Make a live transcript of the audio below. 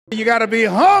You got to be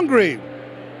hungry.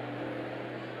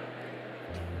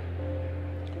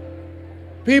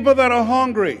 People that are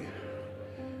hungry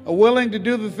are willing to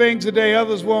do the things today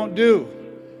others won't do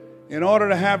in order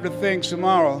to have the things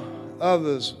tomorrow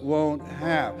others won't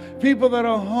have. People that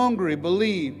are hungry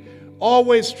believe,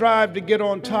 always strive to get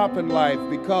on top in life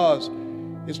because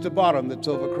it's the bottom that's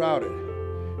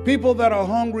overcrowded. People that are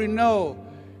hungry know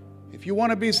if you want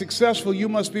to be successful, you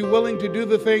must be willing to do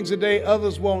the things today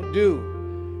others won't do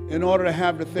in order to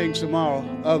have the things tomorrow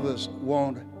others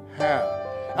won't have.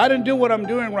 I didn't do what I'm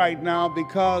doing right now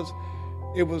because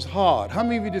it was hard. How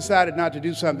many of you decided not to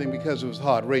do something because it was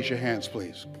hard? Raise your hands,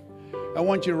 please. I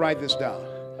want you to write this down.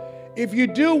 If you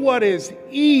do what is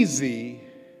easy,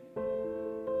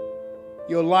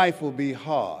 your life will be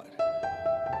hard.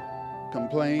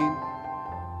 Complain,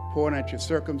 point at your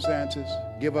circumstances,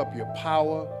 give up your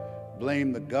power,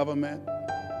 blame the government,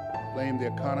 blame the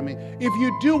economy. If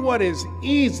you do what is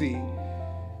easy,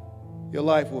 your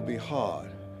life will be hard.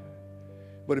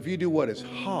 But if you do what is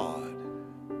hard,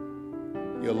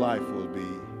 your life will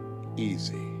be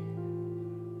easy.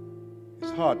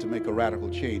 It's hard to make a radical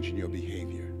change in your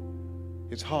behavior.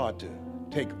 It's hard to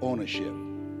take ownership.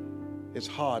 It's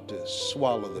hard to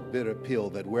swallow the bitter pill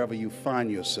that wherever you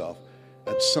find yourself,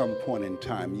 at some point in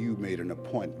time, you made an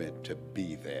appointment to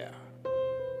be there.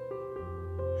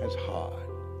 It's hard.